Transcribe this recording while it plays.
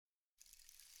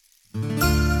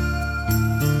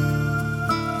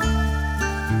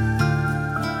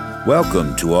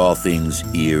Welcome to All Things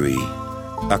Eerie,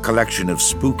 a collection of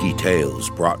spooky tales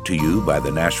brought to you by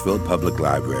the Nashville Public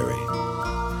Library.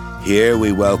 Here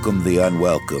we welcome the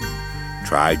unwelcome,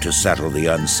 try to settle the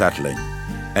unsettling,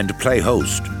 and play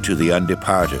host to the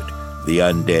undeparted, the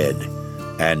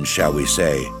undead, and, shall we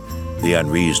say, the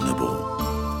unreasonable.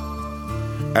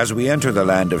 As we enter the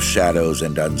land of shadows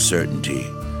and uncertainty,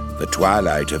 the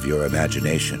twilight of your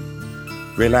imagination,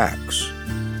 relax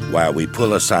while we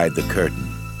pull aside the curtain.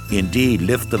 Indeed,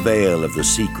 lift the veil of the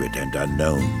secret and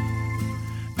unknown.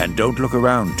 And don't look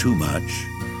around too much.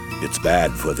 It's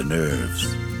bad for the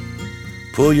nerves.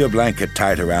 Pull your blanket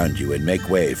tight around you and make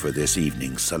way for this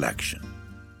evening's selection.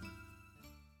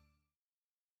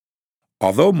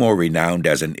 Although more renowned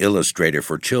as an illustrator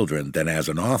for children than as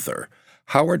an author,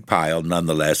 Howard Pyle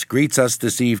nonetheless greets us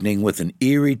this evening with an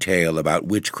eerie tale about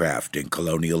witchcraft in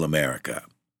colonial America.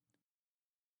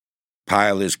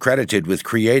 Pyle is credited with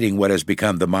creating what has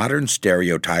become the modern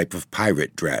stereotype of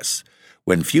pirate dress,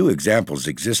 when few examples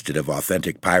existed of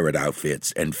authentic pirate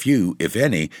outfits and few, if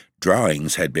any,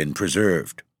 drawings had been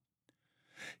preserved.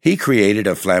 He created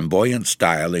a flamboyant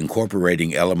style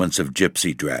incorporating elements of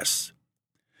gypsy dress.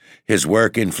 His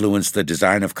work influenced the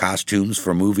design of costumes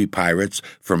for movie pirates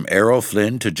from Errol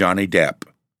Flynn to Johnny Depp.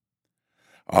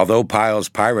 Although Pyle's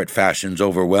pirate fashions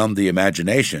overwhelmed the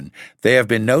imagination, they have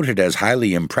been noted as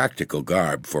highly impractical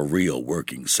garb for real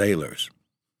working sailors.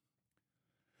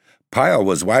 Pyle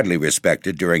was widely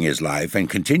respected during his life and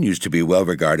continues to be well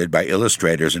regarded by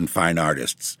illustrators and fine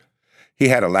artists. He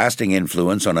had a lasting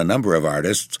influence on a number of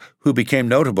artists who became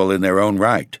notable in their own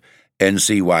right: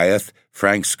 N.C. Wyeth,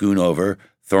 Frank Schoonover,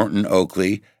 Thornton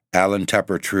Oakley, Alan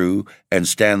Tupper True, and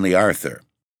Stanley Arthur.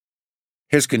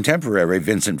 His contemporary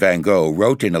Vincent van Gogh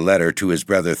wrote in a letter to his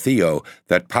brother Theo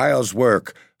that Pyle's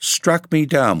work struck me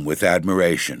dumb with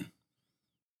admiration.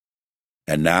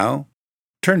 And now,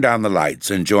 turn down the lights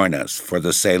and join us for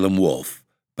The Salem Wolf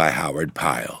by Howard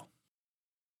Pyle.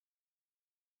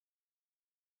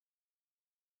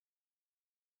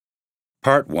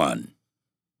 Part 1.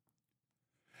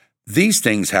 These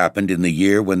things happened in the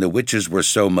year when the witches were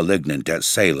so malignant at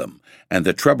Salem, and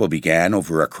the trouble began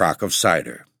over a crock of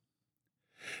cider.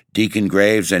 Deacon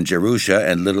Graves and Jerusha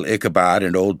and little Ichabod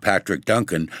and old Patrick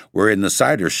Duncan were in the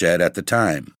cider shed at the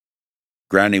time.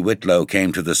 Granny Whitlow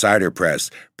came to the cider press,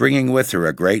 bringing with her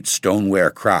a great stoneware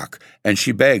crock, and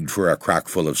she begged for a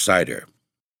crockful of cider.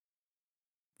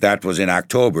 That was in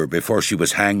October, before she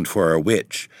was hanged for a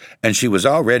witch, and she was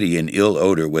already in ill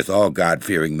odor with all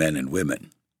God-fearing men and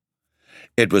women.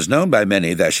 It was known by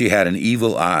many that she had an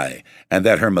evil eye, and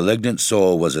that her malignant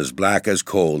soul was as black as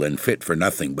coal and fit for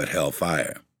nothing but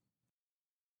hell-fire.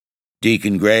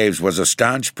 Deacon Graves was a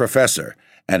staunch professor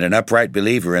and an upright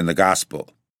believer in the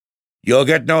gospel. "You'll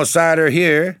get no cider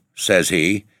here," says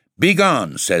he. "Be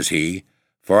gone," says he,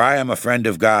 "for I am a friend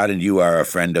of God and you are a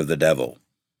friend of the devil."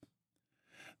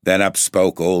 Then up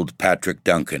spoke old Patrick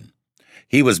Duncan.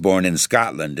 He was born in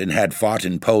Scotland and had fought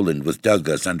in Poland with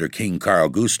Douglas under King Carl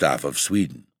Gustaf of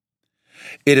Sweden.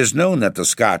 It is known that the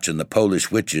Scotch and the Polish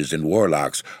witches and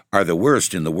warlocks are the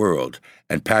worst in the world,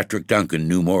 and Patrick Duncan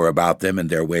knew more about them and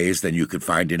their ways than you could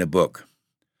find in a book.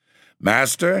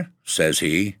 "Master," says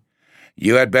he,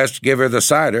 "you had best give her the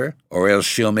cider, or else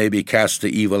she'll maybe cast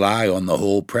the evil eye on the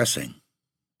whole pressing."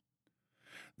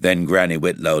 Then Granny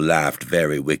Whitlow laughed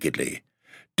very wickedly.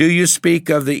 "Do you speak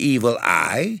of the evil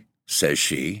eye?" says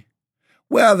she.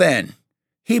 "Well then,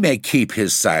 he may keep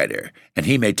his cider, and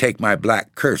he may take my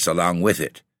black curse along with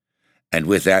it." And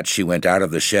with that she went out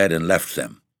of the shed and left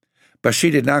them. But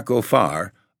she did not go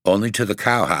far, only to the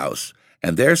cow-house,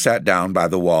 and there sat down by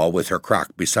the wall with her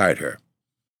crock beside her.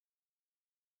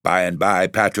 By and by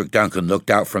Patrick Duncan looked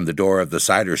out from the door of the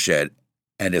cider shed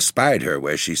and espied her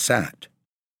where she sat.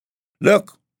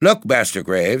 Look, Master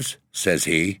Graves," says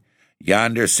he,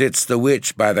 "yonder sits the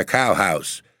witch by the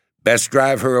cow-house. Best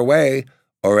drive her away,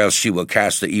 or else she will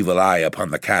cast the evil eye upon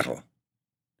the cattle."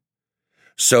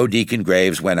 So Deacon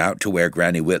Graves went out to where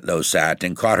Granny Whitlow sat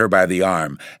and caught her by the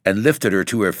arm and lifted her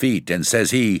to her feet, and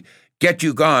says he, "Get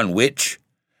you gone, witch!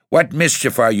 What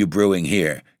mischief are you brewing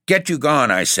here? Get you gone,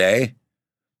 I say!"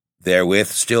 Therewith,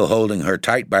 still holding her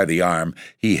tight by the arm,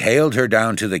 he haled her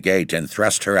down to the gate and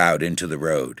thrust her out into the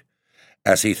road.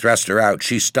 As he thrust her out,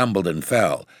 she stumbled and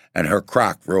fell, and her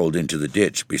crock rolled into the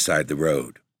ditch beside the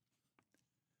road.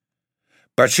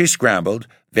 But she scrambled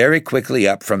very quickly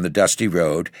up from the dusty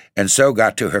road, and so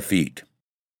got to her feet.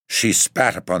 She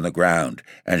spat upon the ground,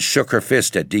 and shook her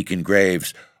fist at Deacon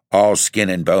Graves. All skin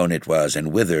and bone it was,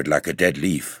 and withered like a dead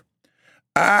leaf.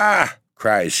 "Ah!"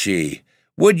 cries she,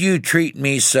 "would you treat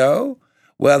me so?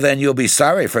 Well, then you'll be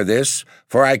sorry for this,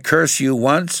 for I curse you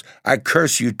once, I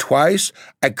curse you twice,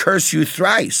 I curse you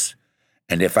thrice.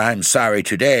 And if I'm sorry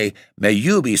today, may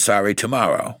you be sorry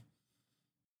tomorrow."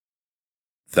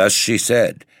 Thus she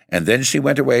said, and then she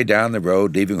went away down the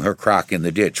road, leaving her crock in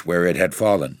the ditch where it had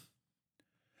fallen.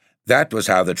 That was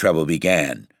how the trouble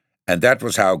began, and that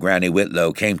was how Granny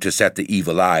Whitlow came to set the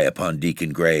evil eye upon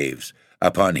Deacon Graves,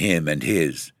 upon him and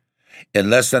his. In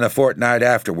less than a fortnight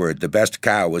afterward, the best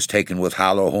cow was taken with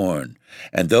hollow horn,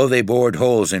 and though they bored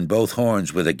holes in both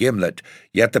horns with a gimlet,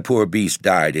 yet the poor beast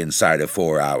died inside of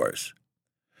 4 hours.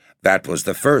 That was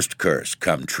the first curse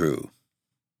come true.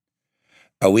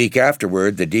 A week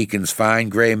afterward, the deacon's fine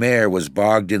gray mare was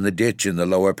bogged in the ditch in the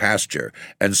lower pasture,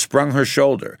 and sprung her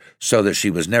shoulder, so that she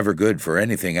was never good for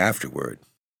anything afterward.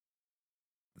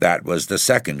 That was the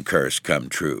second curse come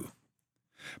true.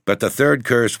 But the third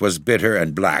curse was bitter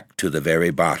and black to the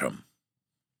very bottom.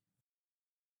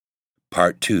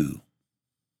 Part 2.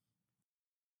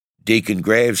 Deacon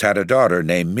Graves had a daughter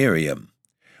named Miriam.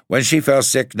 When she fell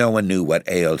sick, no one knew what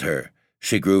ailed her.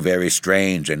 She grew very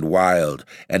strange and wild,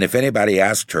 and if anybody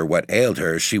asked her what ailed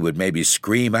her, she would maybe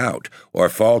scream out, or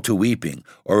fall to weeping,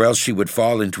 or else she would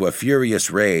fall into a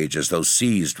furious rage as though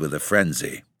seized with a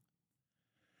frenzy.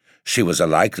 She was a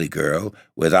likely girl,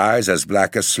 with eyes as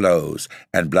black as sloes,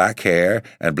 and black hair,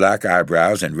 and black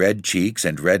eyebrows, and red cheeks,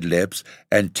 and red lips,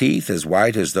 and teeth as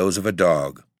white as those of a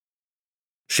dog.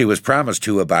 She was promised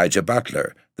to Abijah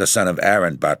Butler, the son of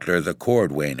Aaron Butler, the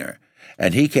cordwainer,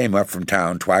 and he came up from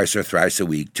town twice or thrice a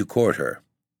week to court her.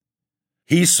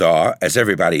 He saw, as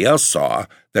everybody else saw,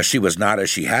 that she was not as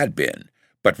she had been,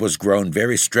 but was grown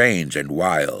very strange and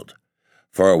wild.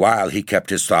 For a while he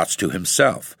kept his thoughts to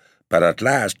himself, but at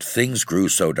last things grew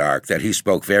so dark that he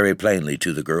spoke very plainly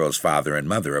to the girl's father and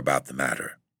mother about the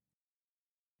matter.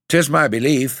 "'Tis my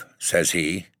belief," says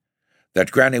he,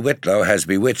 "that Granny Whitlow has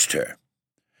bewitched her."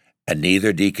 And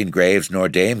neither Deacon Graves nor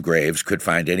Dame Graves could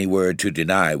find any word to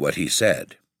deny what he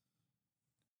said.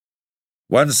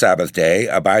 One Sabbath day,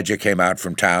 Abijah came out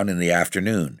from town in the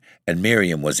afternoon, and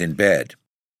Miriam was in bed.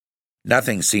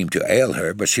 Nothing seemed to ail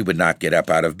her, but she would not get up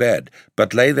out of bed,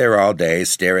 but lay there all day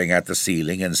staring at the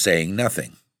ceiling and saying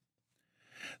nothing.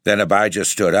 Then Abijah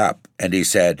stood up, and he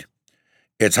said,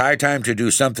 "It's high time to do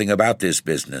something about this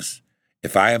business.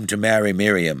 If I am to marry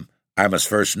Miriam, I must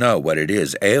first know what it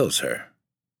is ails her."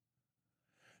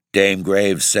 Dame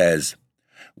Graves says,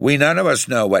 "We none of us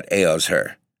know what ails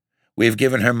her. We've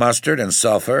given her mustard and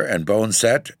sulphur and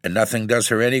boneset, and nothing does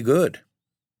her any good."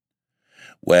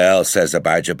 "Well," says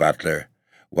Abijah Butler,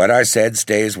 "what I said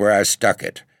stays where I stuck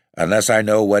it. Unless I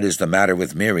know what is the matter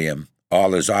with Miriam,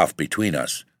 all is off between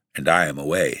us, and I am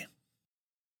away."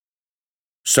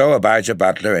 So Abijah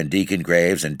Butler and Deacon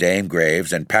Graves and Dame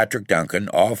Graves and Patrick Duncan,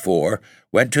 all four,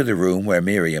 went to the room where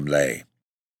Miriam lay.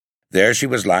 There she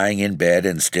was lying in bed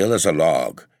and still as a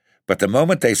log, but the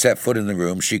moment they set foot in the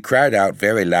room she cried out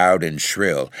very loud and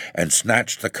shrill, and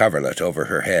snatched the coverlet over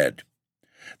her head.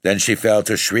 Then she fell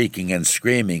to shrieking and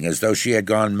screaming as though she had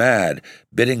gone mad,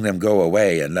 bidding them go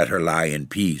away and let her lie in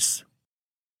peace.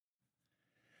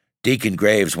 Deacon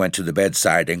Graves went to the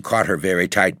bedside and caught her very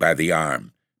tight by the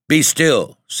arm. "Be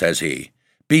still," says he.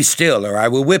 "Be still, or I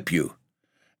will whip you."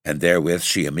 And therewith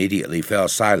she immediately fell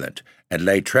silent, and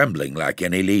lay trembling like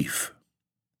any leaf.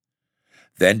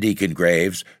 Then Deacon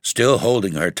Graves, still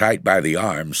holding her tight by the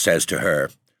arm, says to her,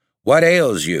 "What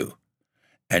ails you?"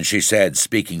 And she said,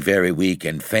 speaking very weak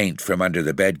and faint from under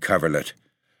the bed coverlet,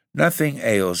 "Nothing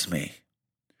ails me."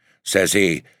 Says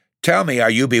he, "Tell me, are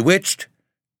you bewitched?"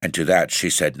 And to that she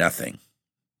said nothing.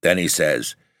 Then he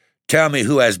says, "Tell me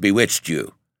who has bewitched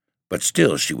you." But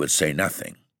still she would say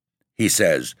nothing. He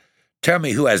says, "Tell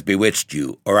me who has bewitched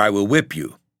you, or I will whip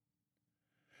you."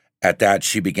 At that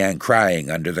she began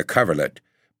crying under the coverlet,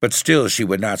 but still she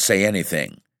would not say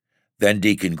anything. Then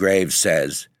Deacon Graves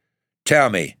says, "Tell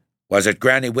me, was it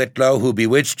Granny Whitlow who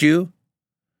bewitched you?"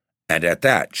 And at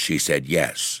that she said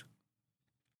yes.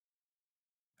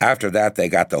 After that they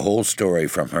got the whole story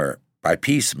from her by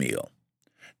piecemeal.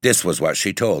 This was what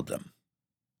she told them.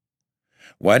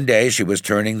 One day she was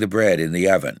turning the bread in the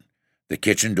oven. The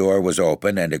kitchen door was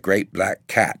open, and a great black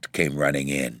cat came running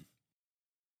in.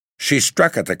 She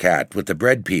struck at the cat with the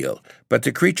bread peel, but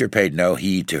the creature paid no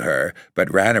heed to her,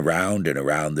 but ran around and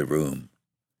around the room.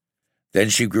 Then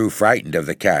she grew frightened of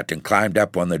the cat and climbed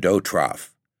up on the dough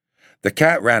trough. The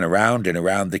cat ran around and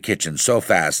around the kitchen so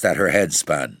fast that her head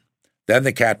spun. Then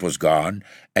the cat was gone,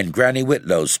 and Granny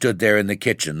Whitlow stood there in the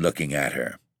kitchen looking at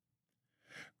her.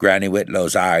 Granny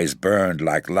Whitlow's eyes burned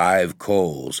like live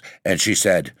coals, and she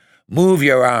said, "Move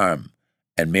your arm,"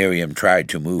 and Miriam tried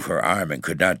to move her arm and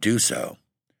could not do so.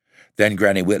 Then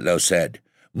Granny Whitlow said,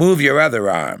 Move your other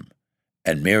arm."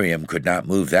 And Miriam could not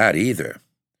move that either.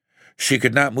 She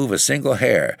could not move a single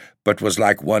hair, but was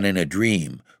like one in a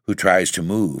dream who tries to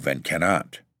move and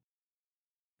cannot.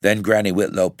 Then Granny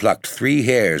Whitlow plucked 3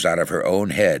 hairs out of her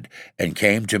own head and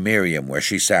came to Miriam where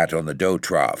she sat on the dough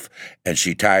trough, and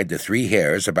she tied the 3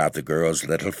 hairs about the girl's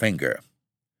little finger.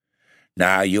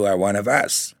 "Now you are one of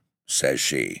us," says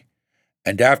she.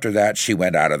 And after that she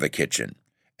went out of the kitchen,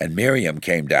 and Miriam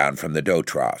came down from the dough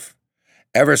trough.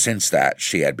 Ever since that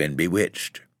she had been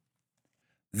bewitched.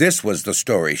 This was the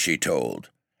story she told,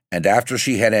 and after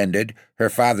she had ended, her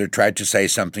father tried to say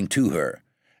something to her.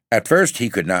 At first he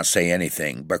could not say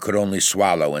anything, but could only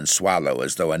swallow and swallow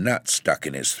as though a nut stuck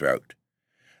in his throat.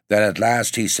 Then at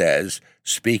last he says,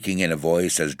 speaking in a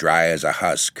voice as dry as a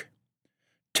husk,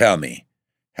 "Tell me,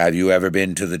 have you ever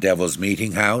been to the Devil's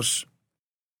Meeting House?"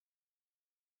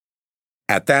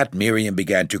 At that Miriam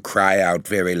began to cry out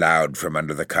very loud from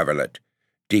under the coverlet.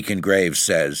 Deacon Graves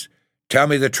says, "Tell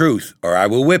me the truth, or I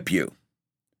will whip you."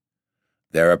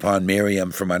 Thereupon Miriam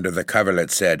from under the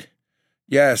coverlet said,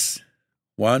 "Yes,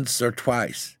 once or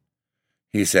twice."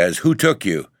 He says, "Who took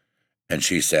you?" And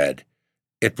she said,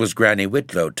 "It was Granny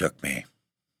Whitlow took me."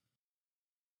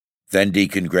 Then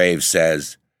Deacon Graves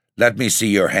says, "Let me see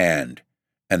your hand."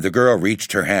 And the girl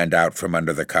reached her hand out from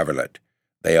under the coverlet.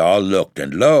 They all looked,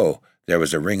 and lo, there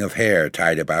was a ring of hair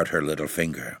tied about her little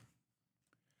finger.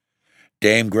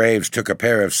 Dame Graves took a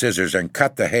pair of scissors and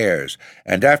cut the hairs,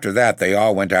 and after that they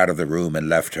all went out of the room and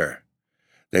left her.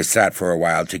 They sat for a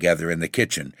while together in the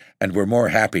kitchen, and were more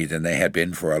happy than they had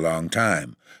been for a long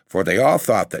time, for they all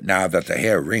thought that now that the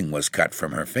hair ring was cut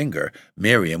from her finger,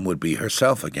 Miriam would be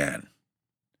herself again.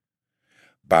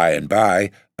 By and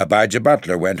by, Abijah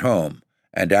Butler went home,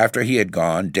 and after he had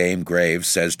gone, Dame Graves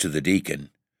says to the deacon,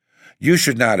 "You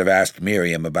should not have asked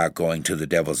Miriam about going to the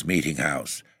Devil's Meeting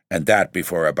House, and that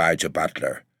before Abijah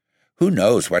Butler. Who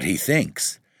knows what he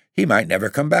thinks? He might never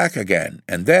come back again,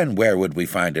 and then where would we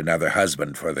find another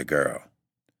husband for the girl?"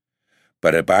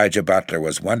 But Abijah Butler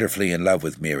was wonderfully in love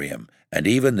with Miriam, and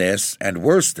even this, and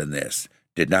worse than this,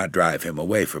 did not drive him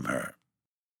away from her.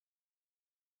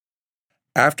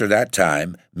 After that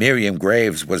time, Miriam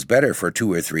Graves was better for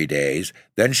 2 or 3 days,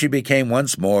 then she became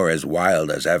once more as wild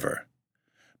as ever.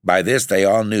 By this they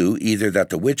all knew either that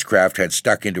the witchcraft had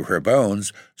stuck into her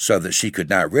bones so that she could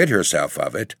not rid herself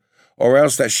of it, or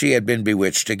else that she had been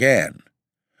bewitched again.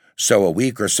 So a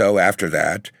week or so after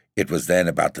that, it was then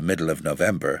about the middle of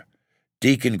November,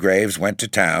 Deacon Graves went to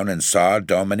town and saw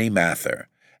Dominie Mather,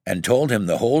 and told him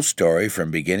the whole story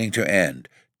from beginning to end,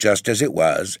 just as it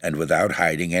was and without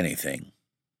hiding anything.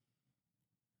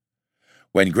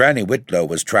 When Granny Whitlow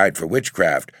was tried for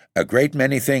witchcraft, a great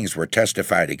many things were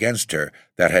testified against her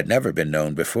that had never been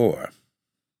known before.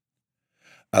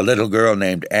 A little girl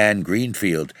named Anne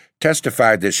Greenfield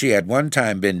testified that she had one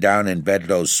time been down in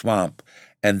Bedlow's swamp,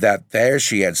 and that there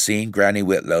she had seen Granny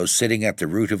Whitlow sitting at the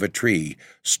root of a tree,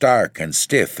 stark and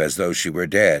stiff as though she were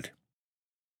dead.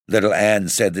 Little Anne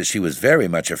said that she was very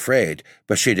much afraid,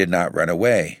 but she did not run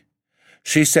away.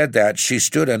 She said that she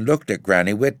stood and looked at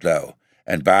Granny Whitlow,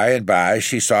 and by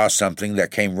she saw something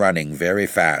that came running very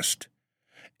fast.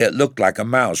 It looked like a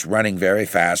mouse running very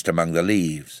fast among the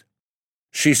leaves.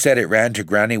 She said it ran to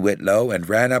Granny Whitlow and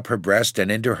ran up her breast and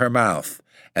into her mouth,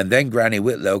 and then Granny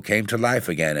Whitlow came to life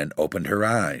again and opened her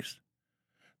eyes.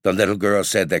 The little girl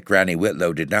said that Granny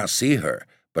Whitlow did not see her,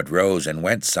 but rose and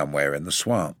went somewhere in the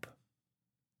swamp.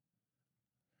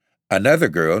 Another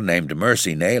girl named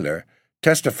Mercy Naylor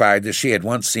testified that she had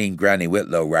once seen Granny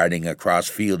Whitlow riding across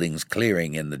Fielding's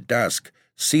clearing in the dusk,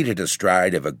 seated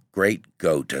astride of a great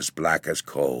goat as black as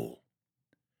coal.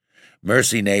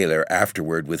 Mercy Naylor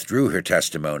afterward withdrew her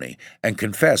testimony and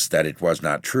confessed that it was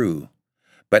not true.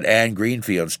 But Anne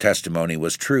Greenfield's testimony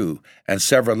was true, and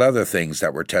several other things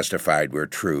that were testified were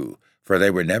true, for they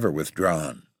were never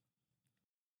withdrawn.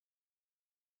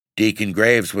 Deacon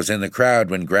Graves was in the crowd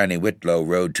when Granny Whitlow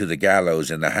rode to the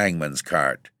gallows in the hangman's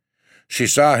cart. She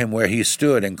saw him where he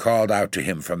stood and called out to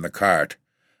him from the cart.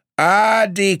 "Ah,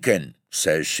 Deacon,"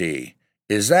 says she,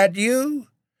 "is that you?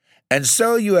 And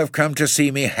so you have come to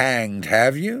see me hanged,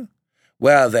 have you?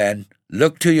 Well then,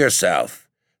 look to yourself.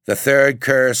 The third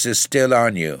curse is still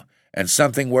on you, and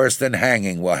something worse than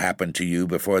hanging will happen to you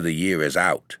before the year is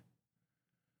out."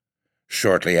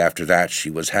 Shortly after that she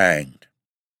was hanged.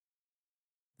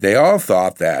 They all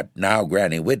thought that, now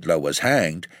Granny Whitlow was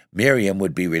hanged, Miriam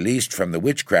would be released from the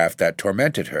witchcraft that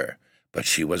tormented her, but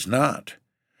she was not.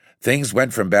 Things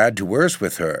went from bad to worse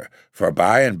with her, for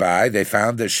by and by they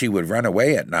found that she would run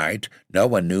away at night, no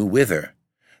one knew whither.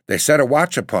 They set a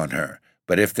watch upon her,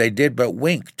 but if they did but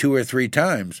wink 2 or 3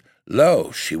 times,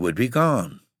 lo, she would be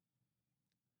gone.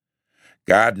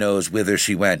 God knows whither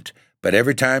she went, but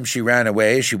every time she ran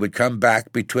away she would come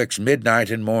back betwixt midnight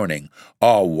and morning,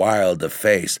 all wild of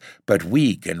face, but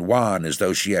weak and wan as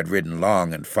though she had ridden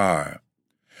long and far.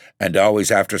 And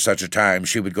always after such a time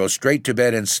she would go straight to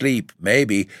bed and sleep,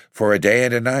 maybe, for a day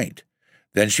and a night.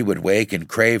 Then she would wake and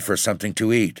crave for something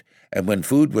to eat, and when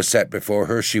food was set before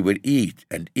her she would eat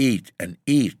and eat and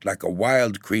eat like a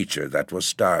wild creature that was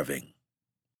starving.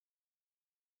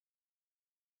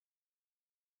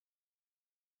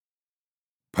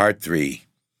 Part 3.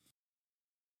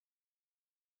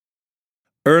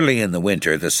 Early in the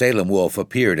winter the Salem Wolf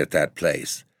appeared at that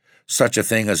place. Such a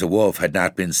thing as a wolf had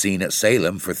not been seen at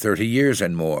Salem for 30 years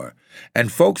and more,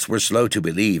 and folks were slow to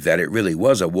believe that it really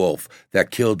was a wolf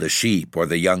that killed the sheep or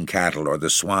the young cattle or the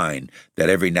swine that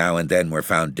every now and then were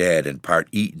found dead and part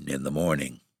eaten in the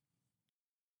morning.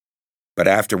 But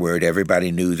afterward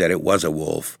everybody knew that it was a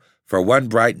wolf, for one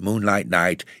bright moonlight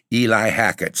night Eli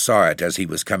Hackett saw it as he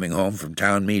was coming home from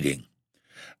town meeting.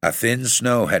 A thin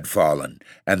snow had fallen,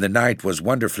 and the night was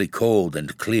wonderfully cold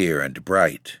and clear and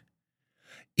bright.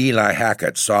 Eli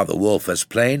Hackett saw the wolf as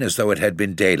plain as though it had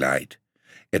been daylight.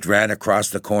 It ran across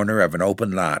the corner of an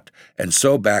open lot, and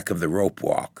so back of the rope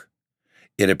walk.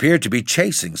 It appeared to be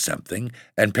chasing something,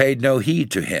 and paid no heed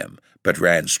to him, but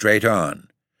ran straight on.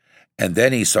 And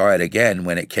then he saw it again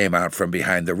when it came out from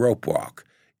behind the rope walk.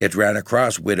 It ran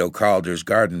across Widow Calder's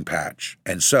garden patch,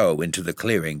 and so into the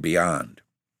clearing beyond.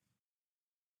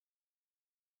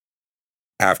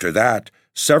 After that,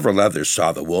 several others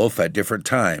saw the wolf at different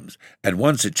times, and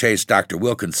once it chased Dr.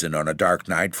 Wilkinson on a dark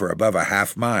night for above a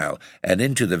half-mile and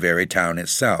into the very town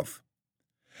itself.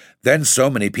 Then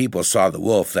so many people saw the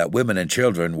wolf that women and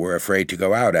children were afraid to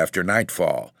go out after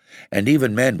nightfall, and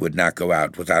even men would not go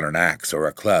out without an axe or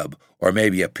a club or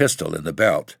maybe a pistol in the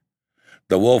belt.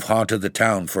 The wolf haunted the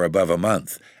town for above a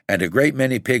month, and a great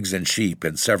many pigs and sheep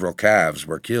and several calves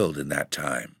were killed in that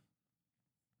time.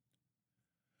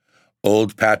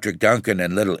 Old Patrick Duncan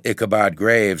and little Ichabod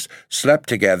Graves slept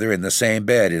together in the same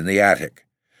bed in the attic.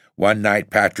 One night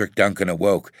Patrick Duncan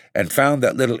awoke and found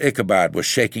that little Ichabod was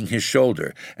shaking his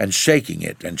shoulder, and shaking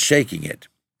it and shaking it.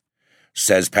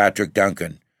 Says Patrick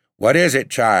Duncan, "What is it,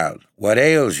 child? What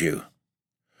ails you?"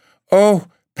 "Oh,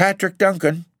 Patrick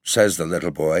Duncan," says the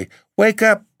little boy, "wake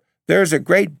up! There's a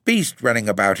great beast running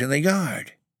about in the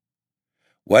yard."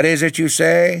 "What is it you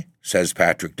say?" says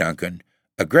Patrick Duncan.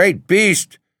 "A great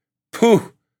beast?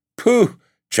 Pooh! Pooh!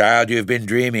 Child, you've been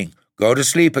dreaming. Go to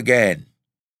sleep again."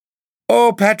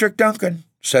 "Oh, Patrick Duncan,"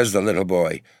 says the little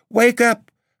boy, "wake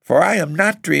up, for I am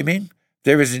not dreaming.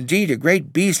 There is indeed a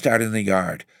great beast out in the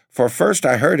yard, for first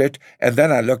I heard it, and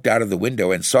then I looked out of the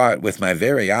window and saw it with my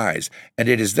very eyes, and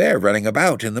it is there running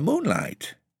about in the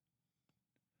moonlight."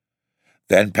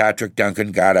 Then Patrick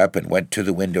Duncan got up and went to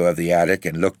the window of the attic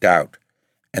and looked out,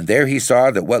 and there he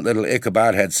saw that what little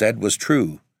Ichabod had said was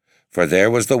true, for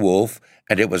there was the wolf,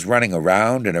 and it was running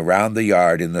around and around the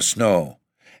yard in the snow,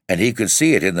 and he could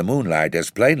see it in the moonlight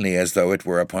as plainly as though it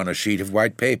were upon a sheet of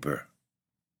white paper.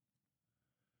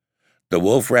 The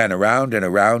wolf ran around and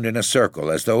around in a circle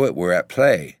as though it were at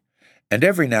play, and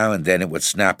every now and then it would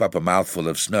snap up a mouthful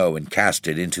of snow and cast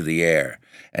it into the air,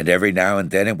 and every now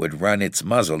and then it would run its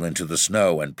muzzle into the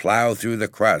snow and plough through the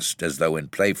crust as though in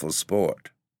playful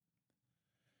sport.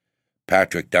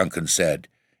 Patrick Duncan said,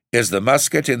 "Is the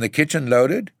musket in the kitchen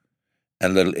loaded?"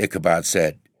 And little Ichabod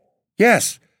said,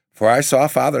 "Yes, for I saw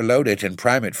Father load it and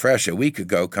prime it fresh a week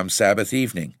ago come Sabbath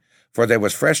evening, for there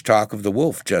was fresh talk of the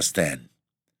wolf just then."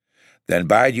 "Then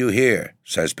bide you here,"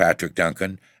 says Patrick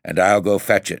Duncan, "and I'll go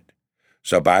fetch it."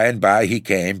 So by and by he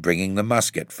came, bringing the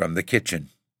musket from the kitchen.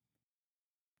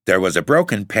 There was a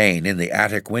broken pane in the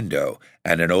attic window,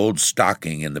 and an old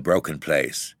stocking in the broken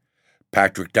place.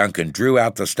 Patrick Duncan drew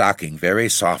out the stocking very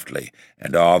softly,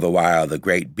 and all the while the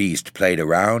great beast played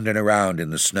around and around in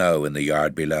the snow in the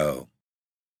yard below.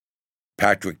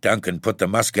 Patrick Duncan put the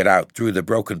musket out through the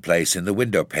broken place in the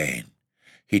window pane.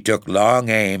 He took long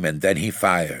aim, and then he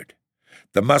fired.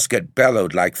 The musket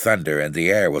bellowed like thunder, and the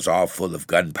air was all full of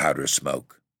gunpowder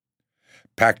smoke.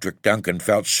 Patrick Duncan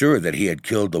felt sure that he had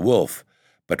killed the wolf,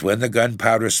 but when the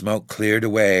gunpowder smoke cleared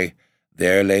away,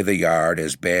 there lay the yard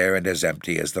as bare and as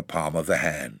empty as the palm of the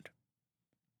hand.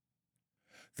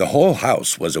 The whole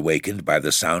house was awakened by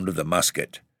the sound of the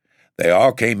musket. They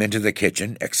all came into the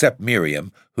kitchen, except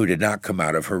Miriam, who did not come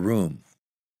out of her room.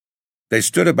 They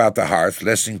stood about the hearth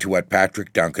listening to what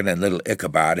Patrick Duncan and little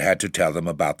Ichabod had to tell them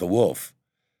about the wolf.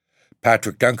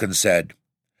 Patrick Duncan said,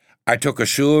 "I took a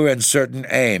sure and certain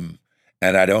aim,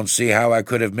 and I don't see how I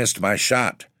could have missed my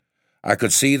shot. I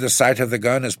could see the sight of the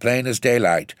gun as plain as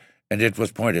daylight, and it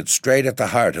was pointed straight at the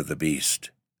heart of the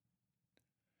beast."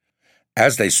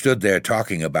 As they stood there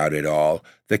talking about it all,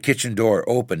 the kitchen door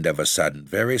opened of a sudden,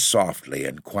 very softly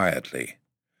and quietly.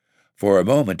 For a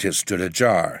moment it stood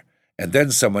ajar, and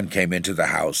then someone came into the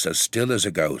house as still as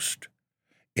a ghost.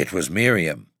 It was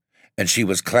Miriam, and she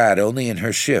was clad only in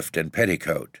her shift and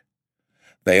petticoat.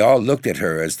 They all looked at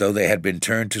her as though they had been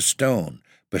turned to stone,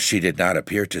 but she did not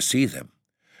appear to see them.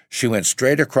 She went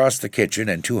straight across the kitchen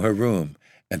and to her room,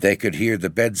 and they could hear the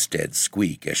bedstead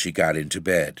squeak as she got into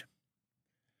bed.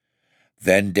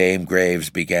 Then Dame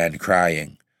Graves began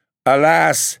crying.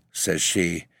 "Alas," says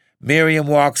she, "Miriam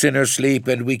walks in her sleep,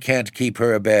 and we can't keep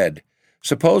her abed.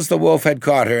 Suppose the wolf had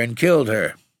caught her and killed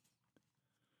her."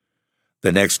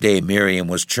 The next day Miriam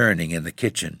was churning in the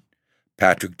kitchen.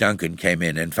 Patrick Duncan came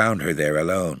in and found her there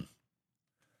alone.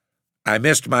 "I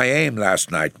missed my aim last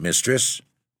night, mistress,"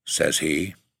 says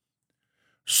he.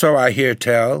 "So I hear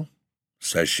tell,"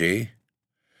 says she.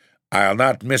 "I'll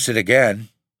not miss it again,"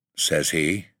 says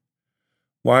he.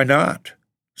 "Why not?"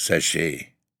 says she.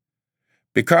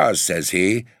 "Because," says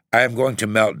he, "I am going to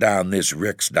melt down this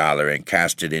rix dollar and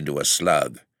cast it into a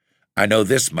slug. I know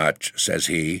this much," says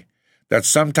he, "that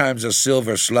sometimes a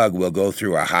silver slug will go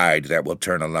through a hide that will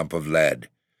turn a lump of lead.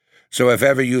 So if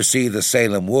ever you see the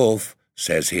Salem Wolf,"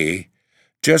 says he,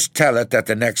 "just tell it that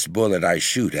the next bullet I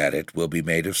shoot at it will be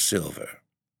made of silver."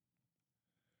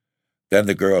 Then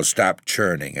the girl stopped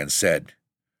churning and said,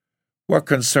 "What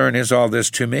concern is all this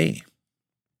to me?"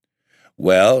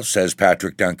 "Well," says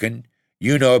Patrick Duncan,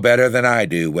 "you know better than I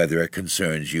do whether it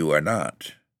concerns you or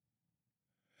not."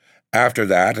 After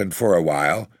that, and for a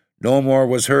while, no more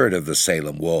was heard of the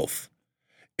Salem Wolf.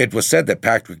 It was said that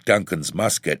Patrick Duncan's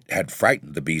musket had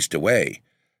frightened the beast away,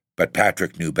 but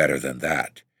Patrick knew better than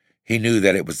that. He knew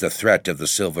that it was the threat of the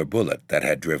silver bullet that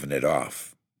had driven it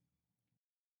off.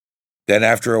 Then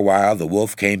after a while the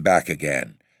wolf came back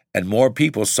again, and more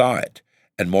people saw it,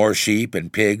 and more sheep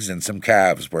and pigs and some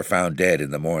calves were found dead in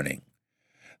the morning.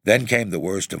 Then came the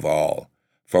worst of all,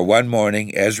 for one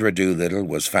morning Ezra Doolittle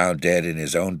was found dead in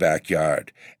his own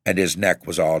backyard, and his neck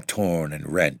was all torn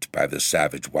and rent by the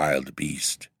savage wild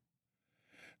beast.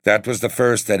 That was the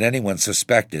first that anyone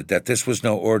suspected that this was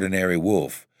no ordinary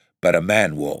wolf, but a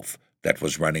man-wolf that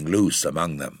was running loose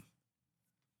among them.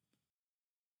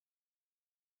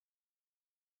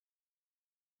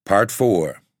 Part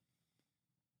 4.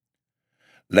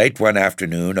 Late one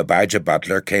afternoon, Abijah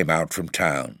Butler came out from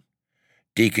town.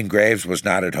 Deacon Graves was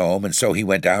not at home, and so he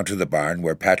went down to the barn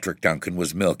where Patrick Duncan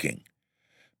was milking.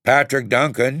 "Patrick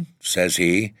Duncan," says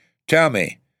he, "tell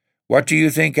me, what do you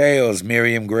think ails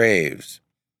Miriam Graves?"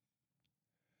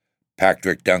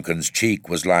 Patrick Duncan's cheek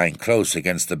was lying close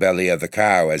against the belly of the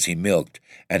cow as he milked,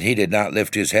 and he did not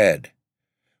lift his head.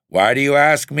 "Why do you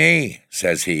ask me?"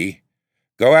 says he.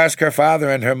 "Go ask her father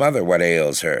and her mother what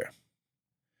ails her."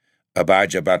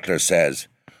 Abijah Butler says,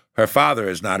 "Her father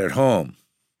is not at home."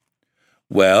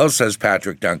 "Well," says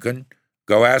Patrick Duncan,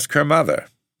 "go ask her mother."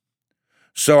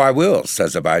 "So I will,"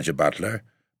 says Abijah Butler,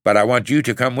 "but I want you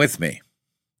to come with me."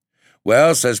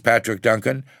 "Well," says Patrick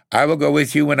Duncan, "I will go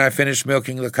with you when I finish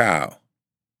milking the cow."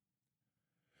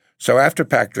 So after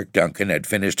Patrick Duncan had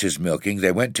finished his milking,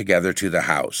 they went together to the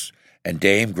house, and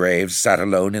Dame Graves sat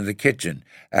alone in the kitchen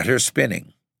at her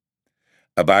spinning.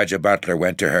 Abijah Butler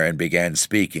went to her and began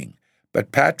speaking,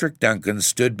 but Patrick Duncan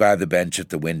stood by the bench at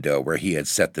the window where he had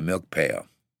set the milk pail.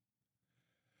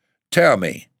 "Tell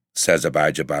me," says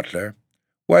Abijah Butler,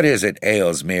 "what is it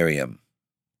ails Miriam?"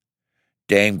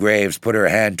 Dame Graves put her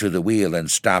hand to the wheel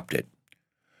and stopped it.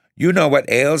 "You know what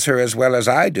ails her as well as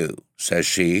I do," says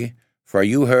she, "for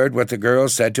you heard what the girl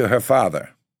said to her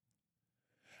father."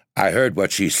 "I heard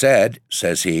what she said,"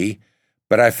 says he,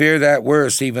 "but I fear that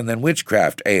worse even than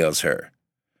witchcraft ails her.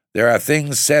 There are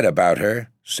things said about her,"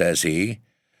 says he,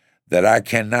 "that I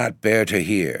cannot bear to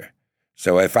hear.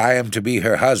 So if I am to be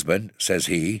her husband," says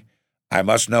he, "I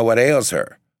must know what ails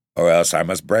her, or else I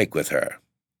must break with her."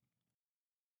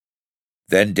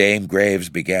 Then Dame Graves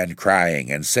began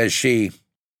crying, and says she,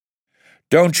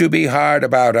 "Don't you be hard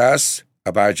about us,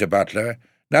 Abijah Butler.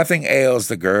 Nothing ails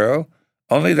the girl,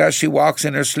 only that she walks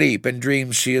in her sleep and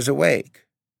dreams she is awake."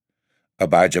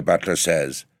 Abijah Butler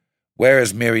says, "Where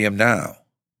is Miriam now?"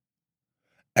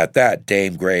 At that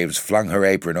Dame Graves flung her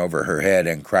apron over her head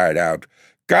and cried out,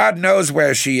 "God knows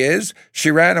where she is. She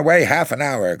ran away half an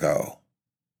hour ago."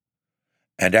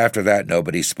 And after that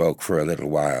nobody spoke for a little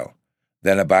while.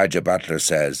 Then Abijah Butler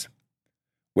says,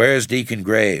 "Where is Deacon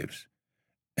Graves?"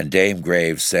 And Dame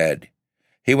Graves said,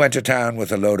 "He went to town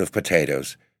with a load of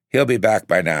potatoes. He'll be back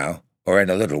by now, or in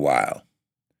a little while."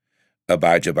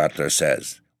 Abijah Butler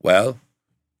says, "Well,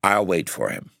 I'll wait for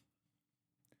him."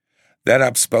 Then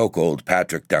up spoke old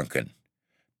Patrick Duncan.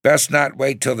 "Best not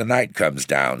wait till the night comes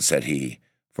down," said he,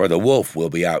 "for the wolf will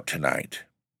be out tonight."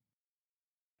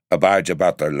 Abijah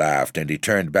Butler laughed, and he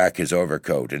turned back his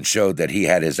overcoat and showed that he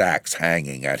had his axe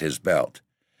hanging at his belt.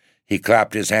 He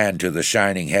clapped his hand to the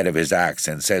shining head of his axe,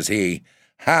 and says he,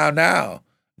 "How now?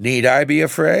 Need I be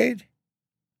afraid?"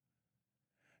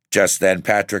 Just then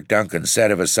Patrick Duncan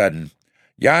said of a sudden,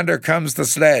 "Yonder comes the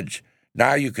sledge.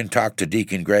 Now you can talk to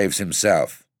Deacon Graves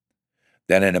himself."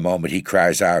 Then in a moment he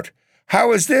cries out,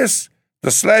 "How is this?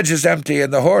 The sledge is empty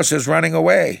and the horse is running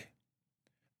away."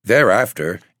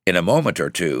 Thereafter, in a moment or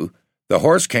two, the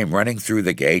horse came running through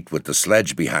the gate with the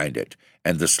sledge behind it,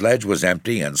 and the sledge was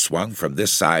empty and swung from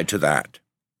this side to that.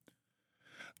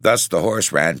 Thus the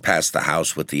horse ran past the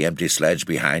house with the empty sledge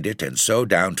behind it, and so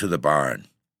down to the barn.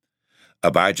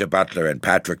 Abijah Butler and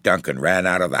Patrick Duncan ran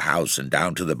out of the house and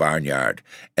down to the barnyard,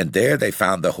 and there they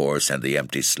found the horse and the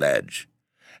empty sledge.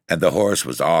 And the horse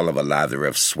was all of a lather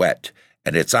of sweat,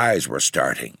 and its eyes were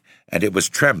starting, and it was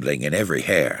trembling in every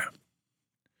hair.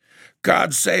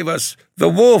 "God save us! The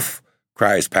wolf!"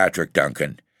 cries Patrick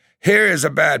Duncan. "Here is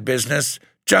a bad business.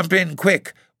 Jump in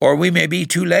quick, or we may be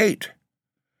too late."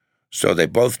 So they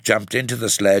both jumped into the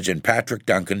sledge, and Patrick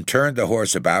Duncan turned the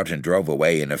horse about and drove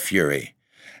away in a fury.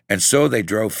 And so they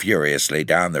drove furiously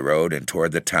down the road and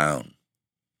toward the town.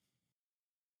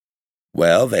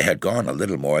 Well, they had gone a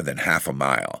little more than half a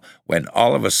mile, when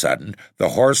all of a sudden the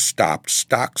horse stopped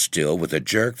stock still with a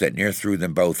jerk that near threw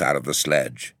them both out of the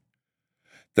sledge.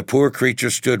 The poor creature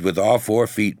stood with all 4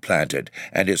 feet planted,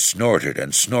 and it snorted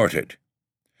and snorted.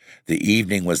 The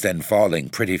evening was then falling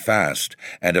pretty fast,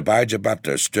 and Abijah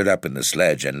Butler stood up in the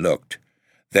sledge and looked.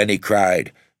 Then he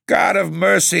cried, "God of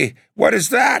mercy, what is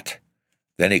that?"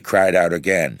 Then he cried out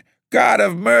again, "God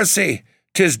of mercy,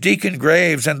 'tis Deacon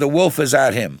Graves, and the wolf is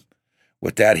at him."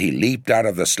 With that he leaped out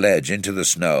of the sledge into the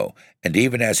snow, and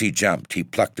even as he jumped he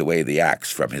plucked away the axe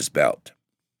from his belt.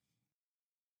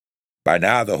 By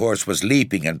now the horse was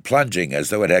leaping and plunging as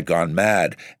though it had gone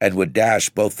mad, and would dash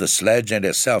both the sledge and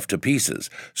itself to pieces,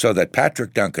 so that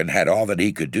Patrick Duncan had all that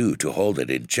he could do to hold it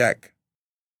in check.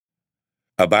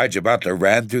 Abijah Butler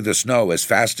ran through the snow as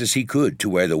fast as he could to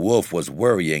where the wolf was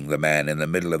worrying the man in the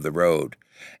middle of the road,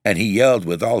 and he yelled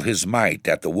with all his might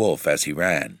at the wolf as he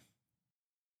ran.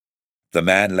 The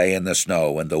man lay in the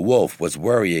snow, and the wolf was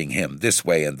worrying him this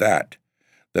way and that.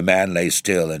 The man lay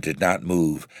still and did not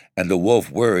move, and the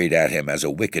wolf worried at him as a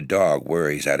wicked dog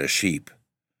worries at a sheep.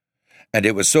 And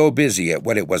it was so busy at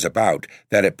what it was about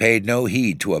that it paid no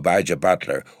heed to Abijah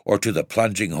Butler or to the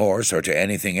plunging horse or to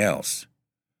anything else.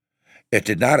 It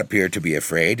did not appear to be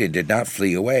afraid and did not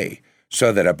flee away,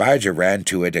 so that Abijah ran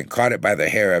to it and caught it by the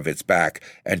hair of its back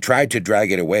and tried to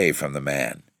drag it away from the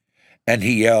man. And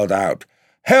he yelled out,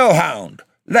 "Hellhound,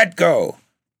 let go!"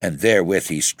 And therewith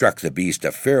he struck the beast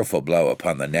a fearful blow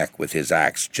upon the neck with his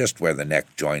axe, just where the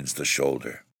neck joins the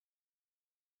shoulder.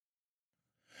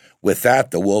 With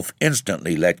that the wolf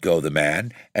instantly let go the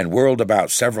man and whirled about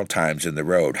several times in the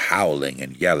road, howling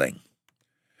and yelling.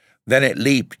 Then it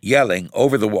leaped, yelling,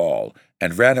 over the wall,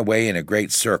 and ran away in a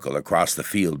great circle across the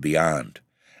field beyond.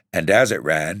 And as it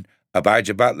ran,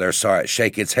 Abijah Butler saw it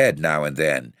shake its head now and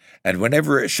then, and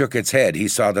whenever it shook its head he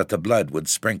saw that the blood would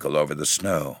sprinkle over the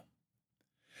snow.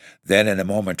 Then in a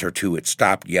moment or two it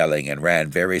stopped yelling and ran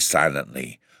very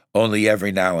silently, only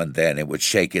every now and then it would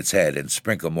shake its head and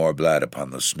sprinkle more blood upon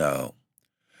the snow.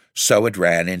 So it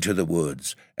ran into the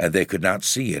woods, and they could not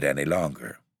see it any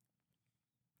longer.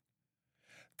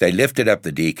 They lifted up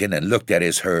the deacon and looked at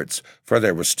his hurts, for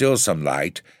there was still some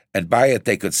light, and by it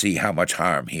they could see how much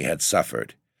harm he had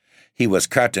suffered. He was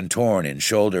cut and torn in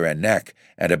shoulder and neck,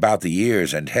 and about the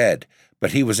ears and head,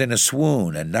 but he was in a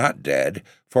swoon and not dead,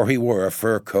 for he wore a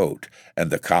fur coat, and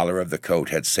the collar of the coat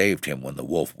had saved him when the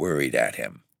wolf worried at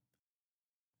him.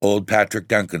 Old Patrick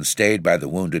Duncan stayed by the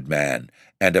wounded man,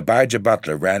 and Abijah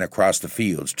Butler ran across the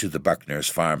fields to the Buckners'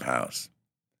 farmhouse.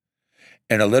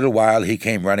 In a little while he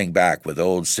came running back with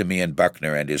old Simeon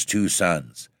Buckner and his 2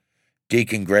 sons.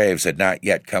 Deacon Graves had not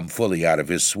yet come fully out of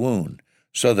his swoon,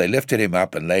 so they lifted him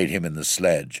up and laid him in the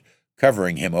sledge,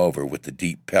 covering him over with the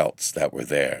deep pelts that were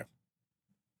there.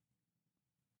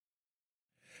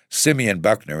 Simeon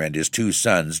Buckner and his 2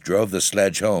 sons drove the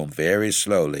sledge home very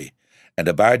slowly, and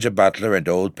Abijah Butler and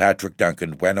old Patrick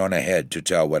Duncan went on ahead to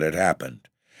tell what had happened.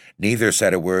 Neither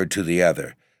said a word to the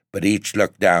other, but each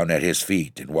looked down at his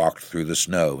feet and walked through the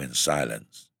snow in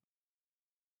silence.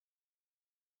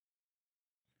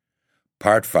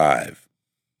 Part 5.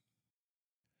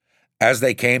 As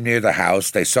they came near the house,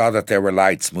 they saw that there were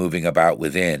lights moving about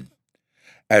within.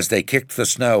 As they kicked the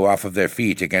snow off of their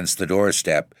feet against the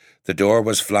doorstep, the door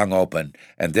was flung open,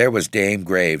 and there was Dame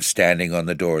Graves standing on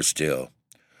the door still.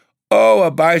 "Oh,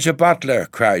 Abijah Butler,"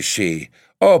 cries she.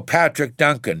 "Oh, Patrick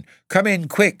Duncan, come in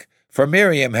quick, for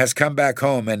Miriam has come back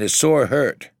home and is sore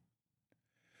hurt."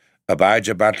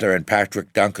 Abijah Butler and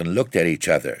Patrick Duncan looked at each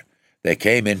other. They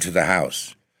came into the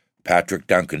house. Patrick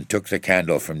Duncan took the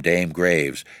candle from Dame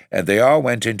Graves, and they all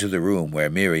went into the room where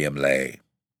Miriam lay.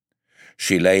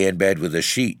 She lay in bed with a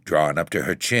sheet drawn up to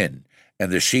her chin,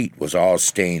 and the sheet was all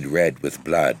stained red with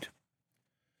blood.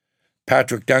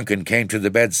 Patrick Duncan came to the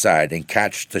bedside and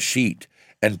catched the sheet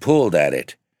and pulled at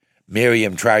it.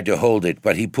 Miriam tried to hold it,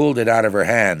 but he pulled it out of her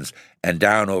hands and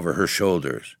down over her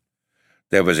shoulders.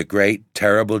 There was a great,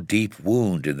 terrible, deep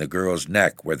wound in the girl's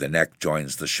neck where the neck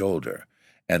joins the shoulder,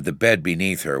 and the bed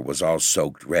beneath her was all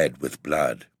soaked red with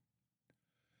blood.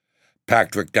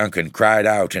 Patrick Duncan cried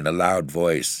out in a loud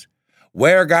voice,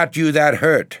 "Where got you that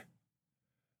hurt?"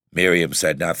 Miriam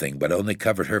said nothing, but only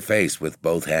covered her face with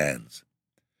both hands.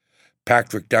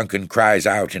 Patrick Duncan cries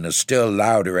out in a still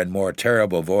louder and more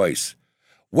terrible voice,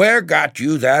 "Where got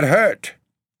you that hurt?"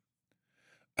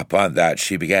 Upon that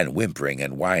she began whimpering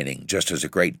and whining, just as a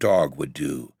great dog would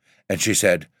do, and she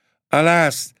said,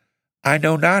 "Alas, I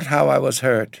know not how I was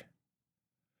hurt."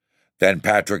 Then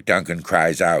Patrick Duncan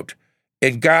cries out,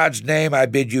 "In God's name I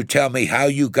bid you tell me how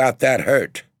you got that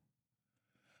hurt."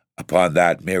 Upon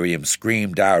that Miriam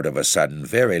screamed out of a sudden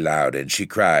very loud, and she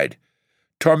cried,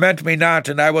 "Torment me not,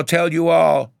 and I will tell you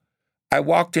all. I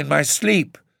walked in my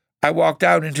sleep. I walked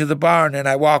out into the barn, and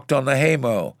I walked on the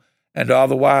haymow, and all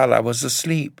the while I was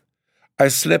asleep. I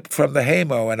slipped from the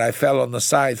haymow, and I fell on the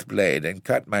scythe blade and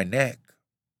cut my neck."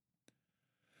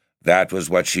 That was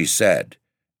what she said,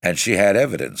 and she had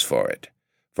evidence for it,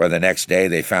 for the next day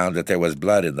they found that there was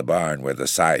blood in the barn where the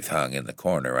scythe hung in the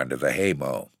corner under the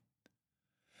haymow.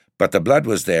 But the blood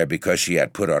was there because she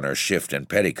had put on her shift and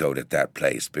petticoat at that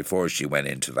place before she went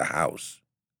into the house.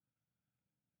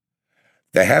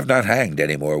 They have not hanged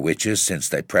any more witches since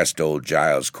they pressed old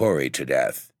Giles Corey to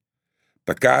death.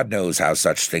 But God knows how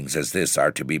such things as this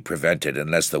are to be prevented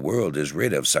unless the world is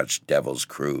rid of such devil's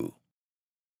crew.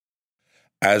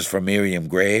 As for Miriam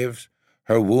Graves,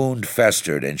 her wound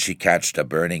festered and she catched a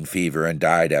burning fever and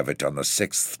died of it on the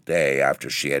 6th day after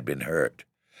she had been hurt,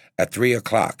 at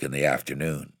 3:00 in the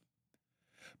afternoon.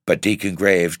 But Deacon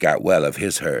Graves got well of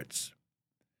his hurts.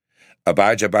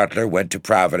 Abijah Butler went to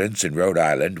Providence in Rhode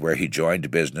Island, where he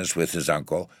joined business with his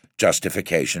uncle,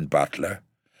 Justification Butler,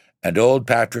 and old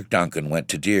Patrick Duncan went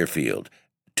to Deerfield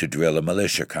to drill a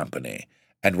militia company,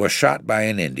 and was shot by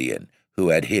an Indian who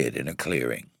had hid in a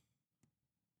clearing.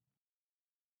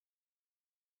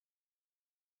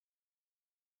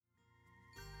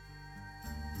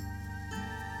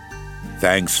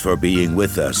 Thanks for being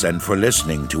with us and for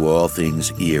listening to All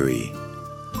Things Eerie.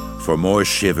 For more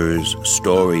shivers,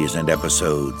 stories, and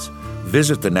episodes,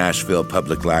 visit the Nashville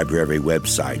Public Library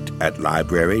website at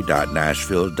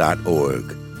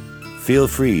library.nashville.org. Feel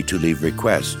free to leave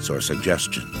requests or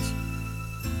suggestions.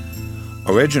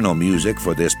 Original music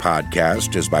for this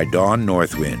podcast is by Dawn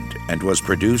Northwind and was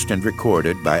produced and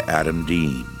recorded by Adam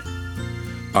Dean.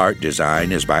 Art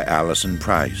design is by Allison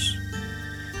Price.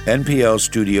 NPL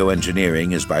studio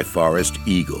engineering is by Forrest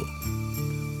Eagle,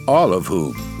 all of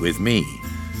whom, with me,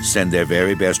 send their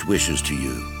very best wishes to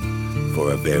you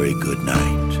for a very good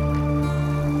night.